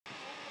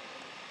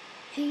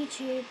Hey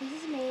YouTube, this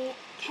is me,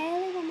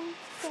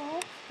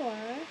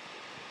 Kaylee144.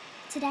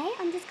 Today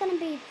I'm just going to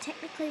be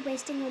technically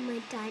wasting all my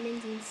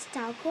diamonds and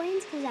star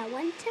coins because I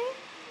want to.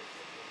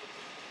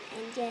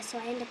 And yeah, so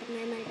I end up with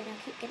no money, but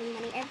I'll keep getting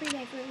money every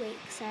week.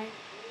 So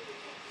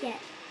yeah,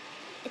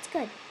 it's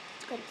good.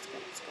 It's good.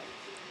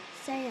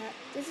 So yeah,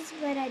 this is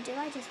what I do.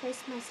 I just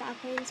waste my star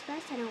coins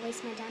first, and I'll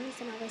waste my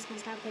diamonds, and I'll waste my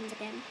star coins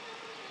again.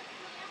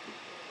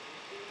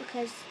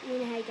 Because you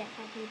know how you get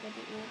 5 people,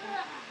 don't you,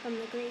 from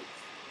the Greeks?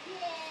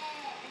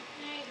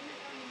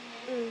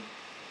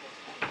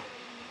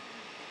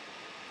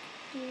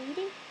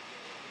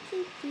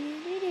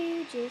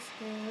 Just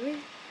hurry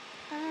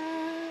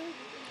up,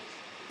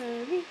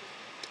 hurry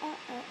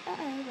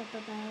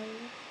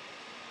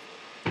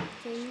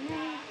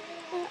tonight,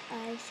 I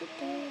should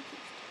do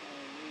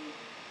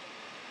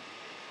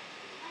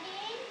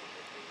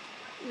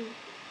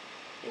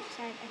Oops,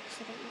 I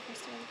accidentally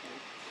pressed it over.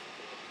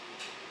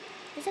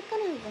 Is it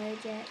gonna load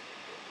yet?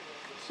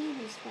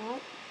 Kiwi's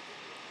fault.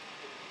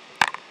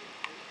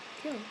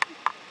 Cool.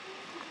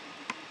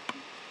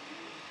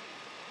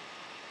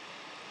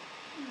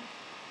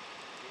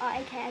 Oh,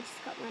 okay, I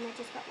just got one. I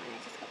just got an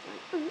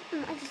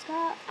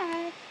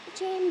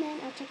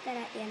achievement. I'll check that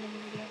out at the end of the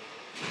video.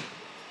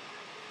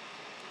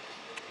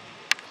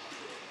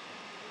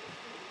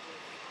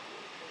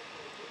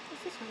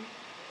 What's this one?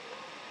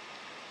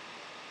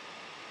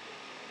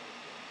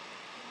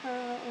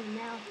 Her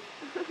mouth.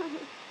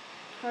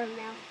 Her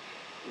mouth.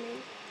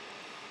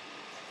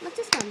 What's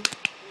this one?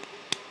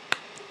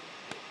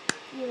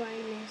 You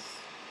own this.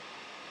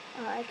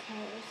 Oh, okay,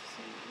 it was just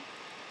one.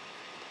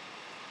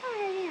 I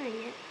already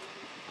own it.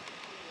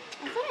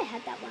 I thought I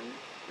had that one.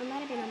 I might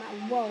have been on that.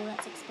 Whoa,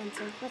 that's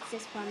expensive. What's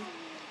this one?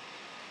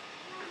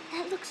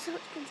 That looks so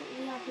expensive.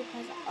 VIP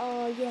puzzle.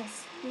 Oh,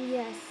 yes.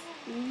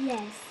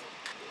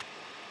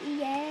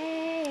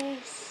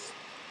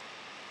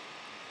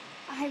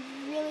 I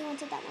really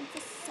wanted that one for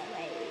so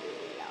long.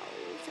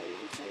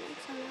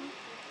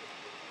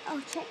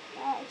 I'll check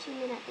that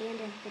achievement at the end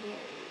of the video.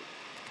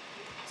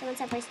 So once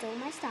I've wasted all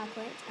my star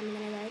coins, I'm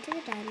going to go to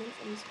the diamonds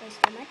and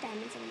waste all my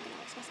diamonds, and I'm going to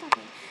waste my star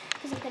coins.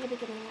 Because I'm going to be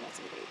getting lots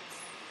of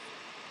greens.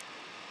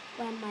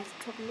 Why am I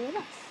talking to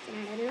us? And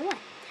I don't know why.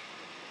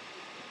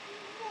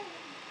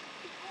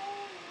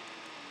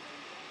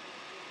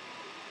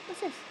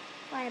 What's this?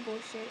 Fire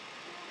bullshit.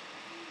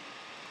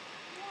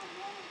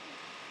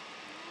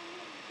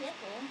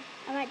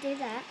 I might do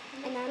that,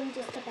 and I'll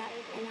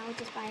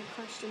just buy a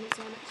costume and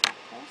see how much that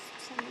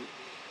costs. And then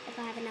if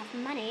I have enough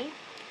money,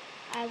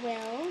 I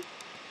will.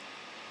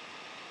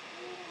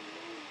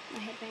 My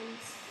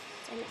headphones,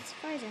 and it's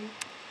frozen.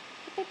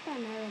 The paper, no,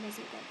 it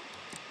isn't good.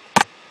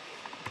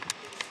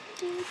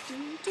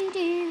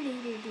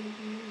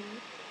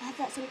 I have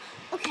that song.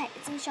 Okay,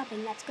 it's in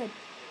shopping. That's good.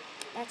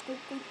 That's good.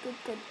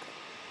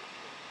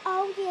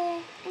 Oh yeah,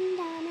 and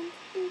diamonds.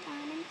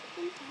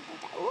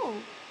 Oh.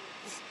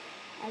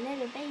 A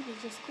little baby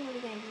just crawling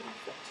over my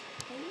foot.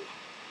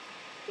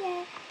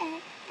 Yeah,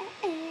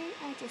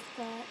 I just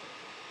got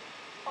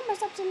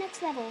almost up to the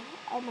next level.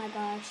 Oh my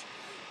gosh.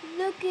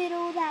 Look at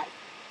all that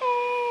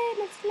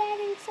fame. It's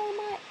lagging so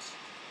much.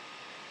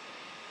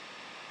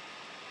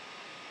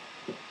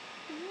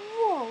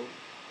 Whoa.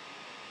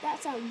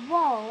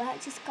 Whoa.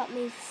 That just got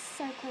me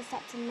so close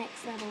up to the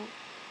next level.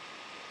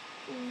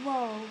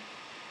 Whoa.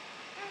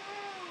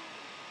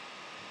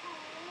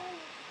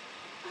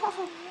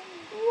 Oh,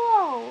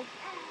 whoa.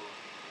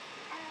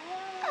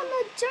 I'm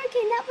not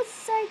joking, that was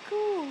so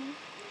cool.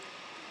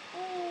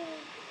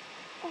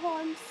 Oh,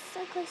 I'm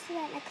so close to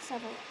that next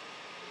level.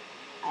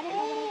 I don't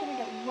know what I'm going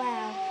to do.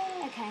 Wow.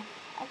 Okay.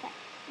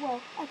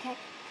 Whoa, okay.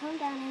 Calm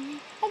down, Amy.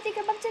 I think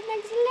I'm up to the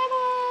next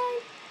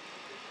level.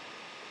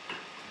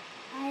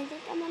 I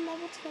think I'm on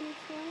level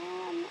 24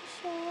 now, I'm not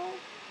sure.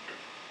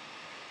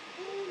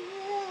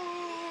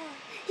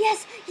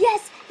 Yes.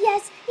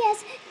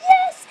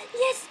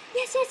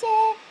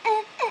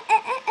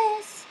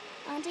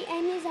 Auntie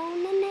Amy's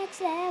on the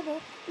next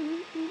level.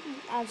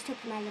 I was talking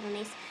to my little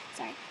niece.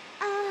 Sorry.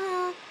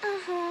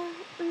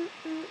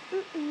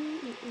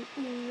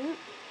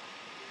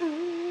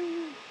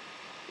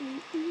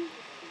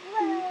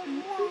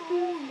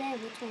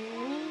 Level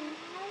 24.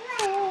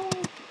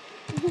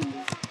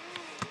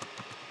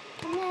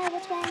 Level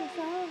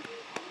 24.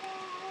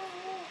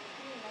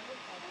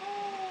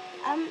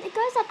 It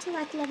goes up to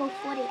like level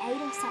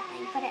 48 or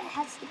something, but it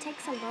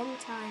takes a long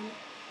time.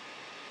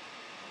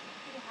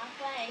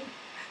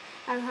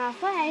 I'm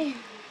halfway.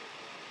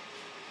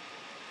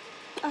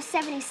 Or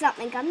 70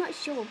 something, I'm not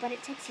sure, but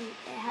it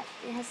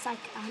has like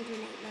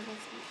 108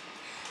 levels.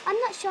 I'm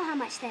not sure how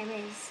much there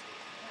is.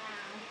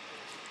 Wow.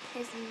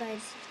 There's loads of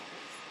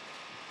levels.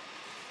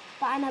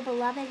 But I'm a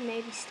beloved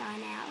movie star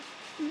now.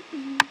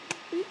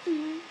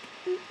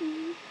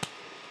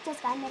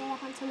 Just got made it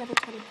up onto level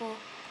 24.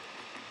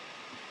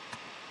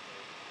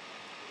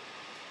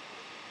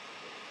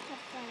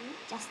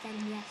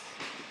 Justin, yes.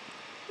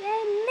 You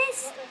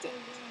missed it.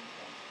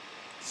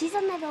 She's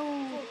on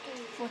level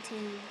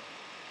 14.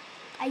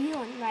 Are you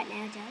on right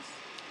now, Jess?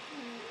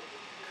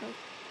 Cool.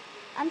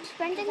 I'm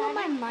spending all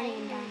my money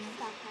in diamonds.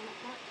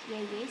 Yeah,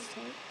 you used to.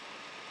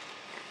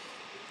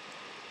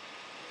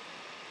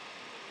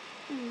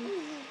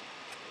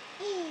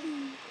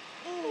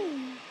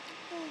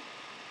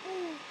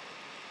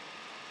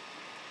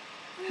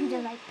 I'm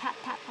just like pat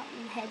pat pat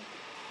on the head.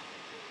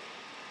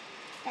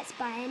 Let's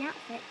buy an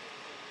outfit.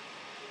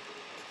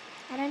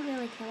 I don't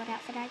really care what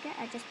outfit I get,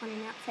 I just want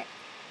an outfit.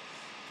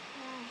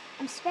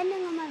 I'm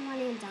spending all my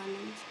money in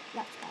diamonds.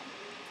 Let's go.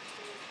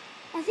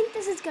 I think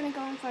this is going to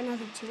go on for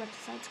another 2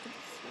 episodes because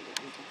this is really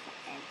going to take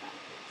forever.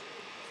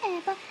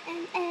 Ever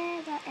and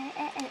ever and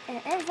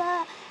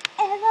ever,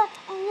 ever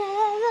and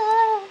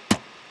ever.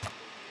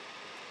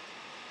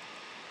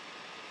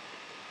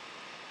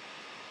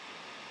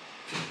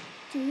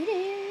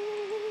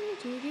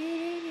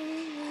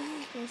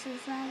 This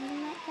is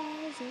driving like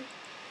crazy.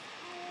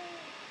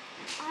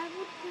 I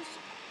would push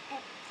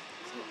it.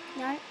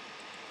 No,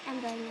 I'm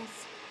doing this.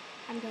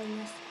 I'm doing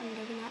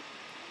that.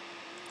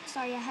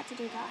 Sorry, I had to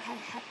do that. I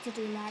had to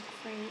do lag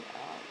free.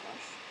 Oh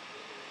gosh.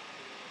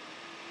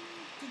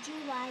 Did you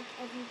lag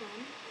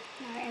everyone?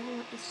 No,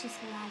 everyone is just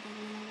lagging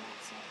when I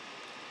watch it.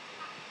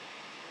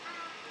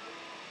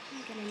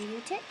 I'm gonna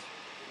mute it.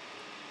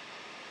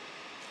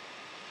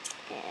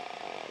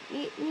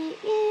 Mute.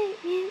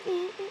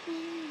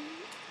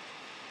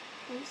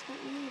 Please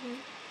don't mute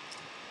it.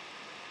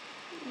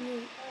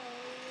 Mute.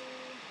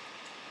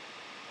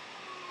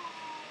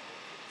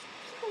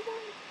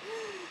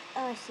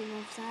 Oh, she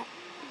loves that.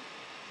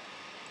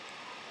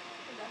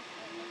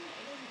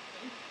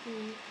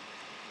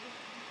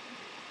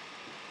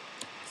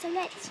 So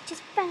let's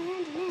just find an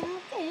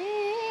outfit.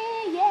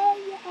 Yeah.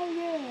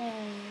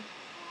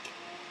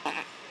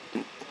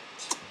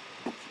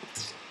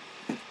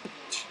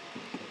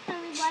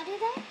 Why do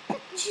they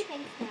put two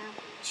things now?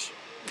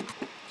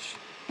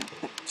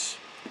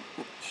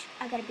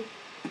 I gotta be.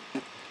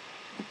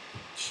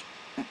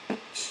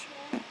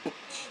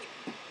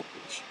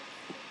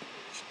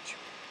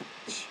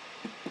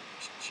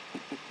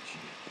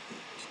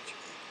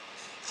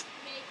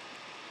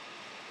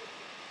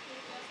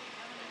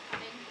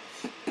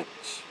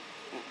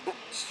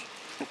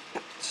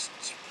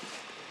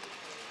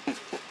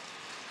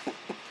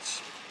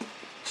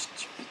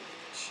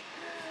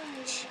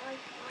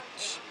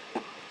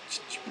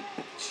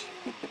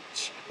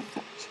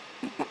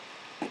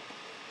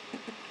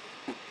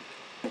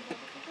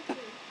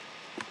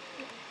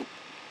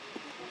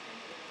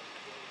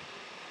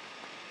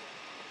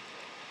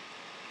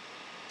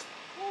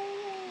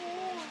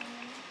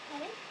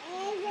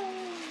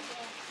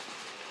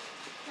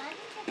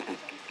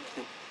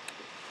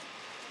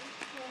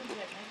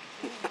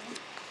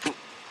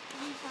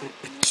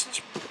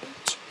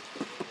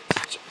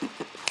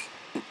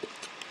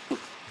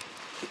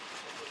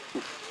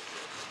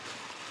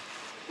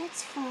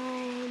 Let's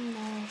find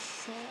the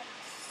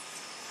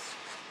shorts.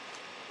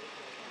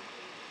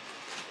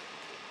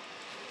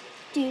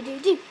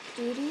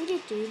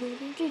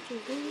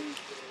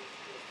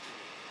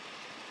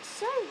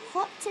 So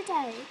hot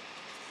today.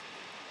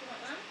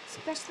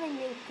 Especially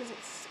me because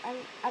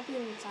I've been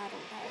inside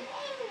all day.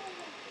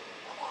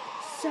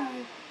 So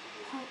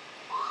hot.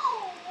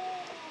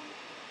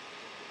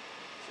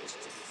 It's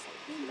just so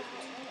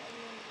hot.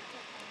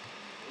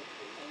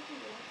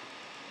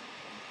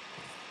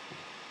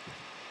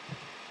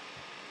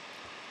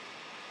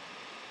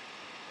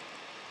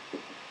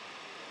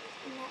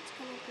 And that's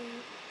gonna be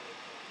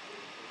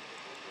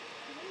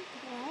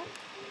what?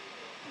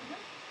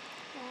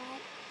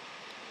 What?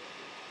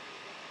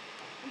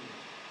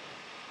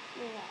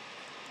 Yeah.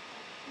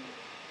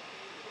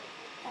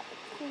 That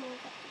looks cool.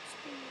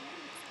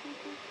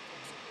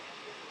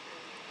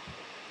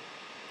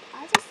 I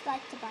just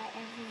like to buy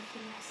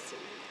everything I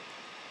see.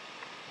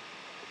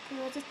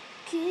 Cause it's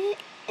cute.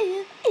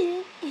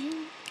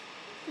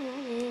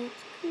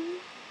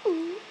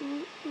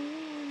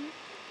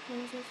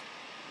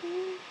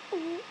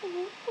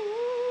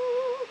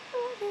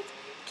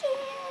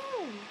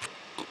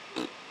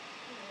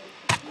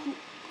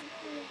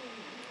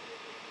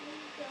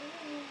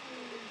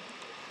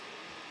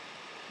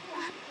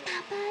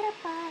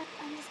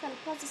 I'm just going to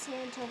pause this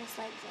here until this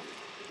loads in.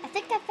 I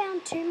think I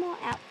found 2 more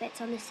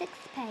outfits on the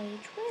 6th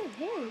page.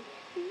 Woohoo!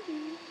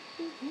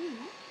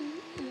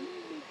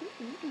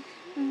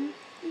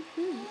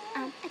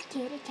 I'm a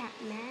kitty cat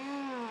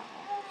now.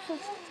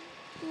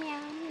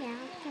 Meow, meow,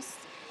 hiss.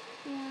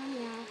 Meow,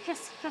 meow,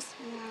 hiss, hiss,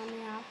 meow,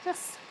 meow,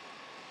 hiss.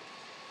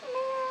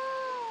 Meow.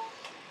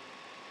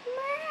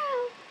 Meow.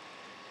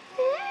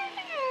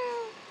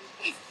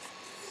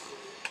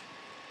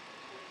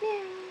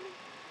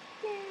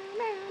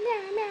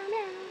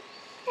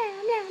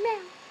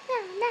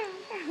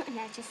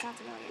 That just sounds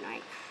really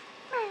annoying.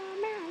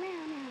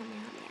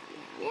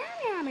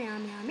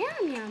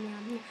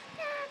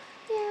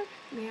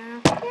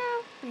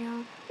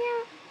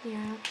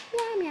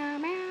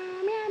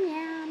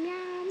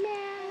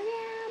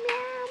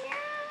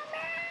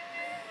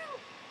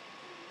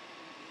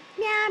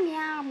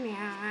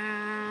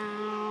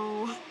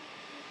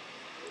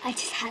 I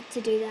just had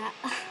to do that.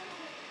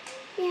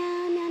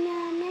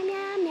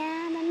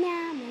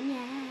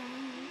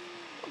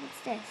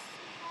 this?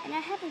 And I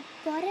haven't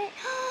got it.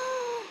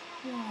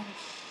 What a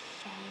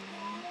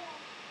shame.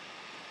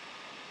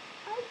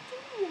 I do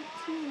want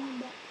to on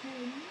that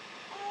pen.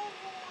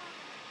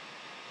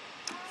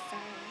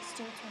 Sorry,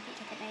 still talking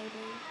to the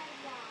baby.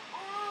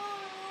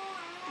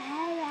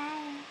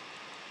 Alright.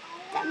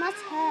 That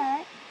must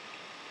hurt.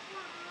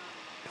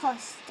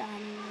 Posh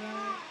dining,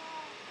 really.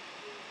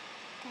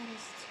 That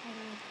is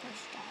totally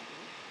posh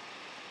dining.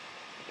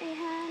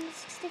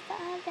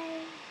 365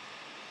 days.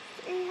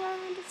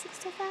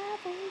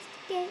 365 ways to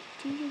get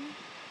to you.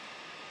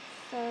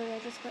 Sorry, I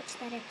just watched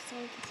that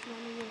episode because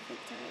Mama will think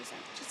there is. I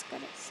just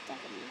got it stuck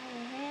in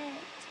my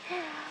head.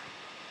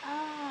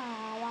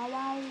 Oh, wow,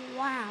 wow,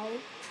 wow.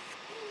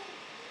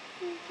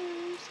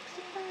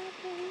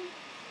 365 days.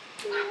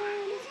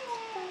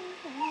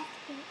 365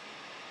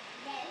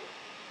 ways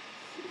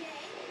to get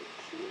so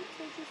cute,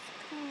 I just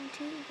can't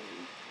even.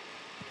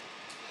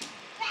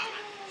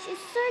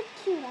 She's so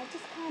cute, I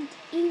just can't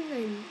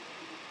even.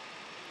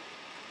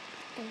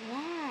 The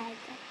lag,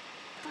 I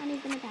can't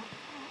even about that.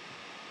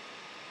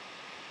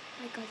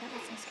 Oh my god, that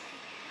was so scary.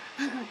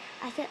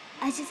 Oh god,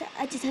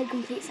 I just heard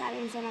complete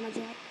silence and I was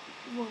like,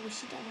 what was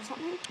she doing or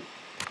something?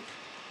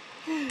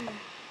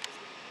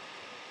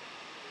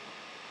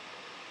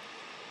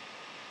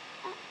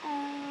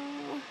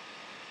 Uh-oh.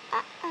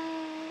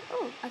 Uh-oh.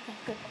 Oh, okay,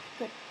 good.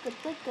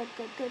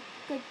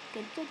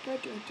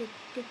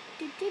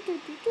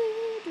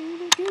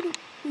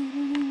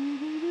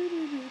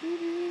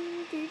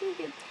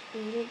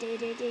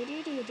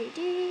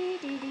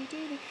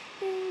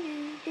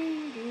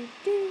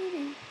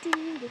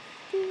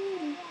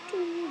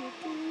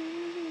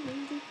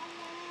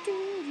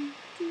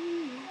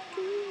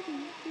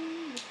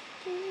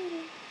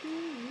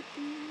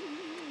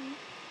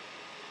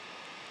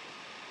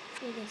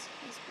 It is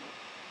Facebook.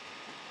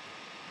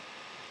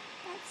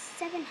 That's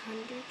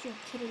 700, you're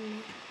kidding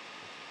me.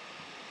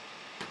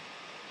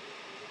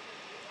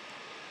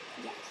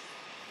 Yes.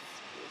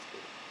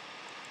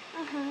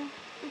 Uh-huh.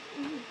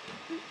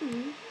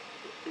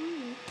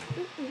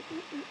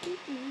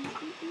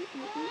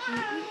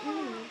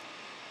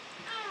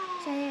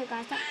 So yeah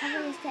guys, that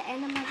probably is the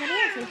end of my video.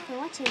 Thanks for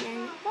watching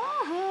and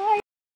bye!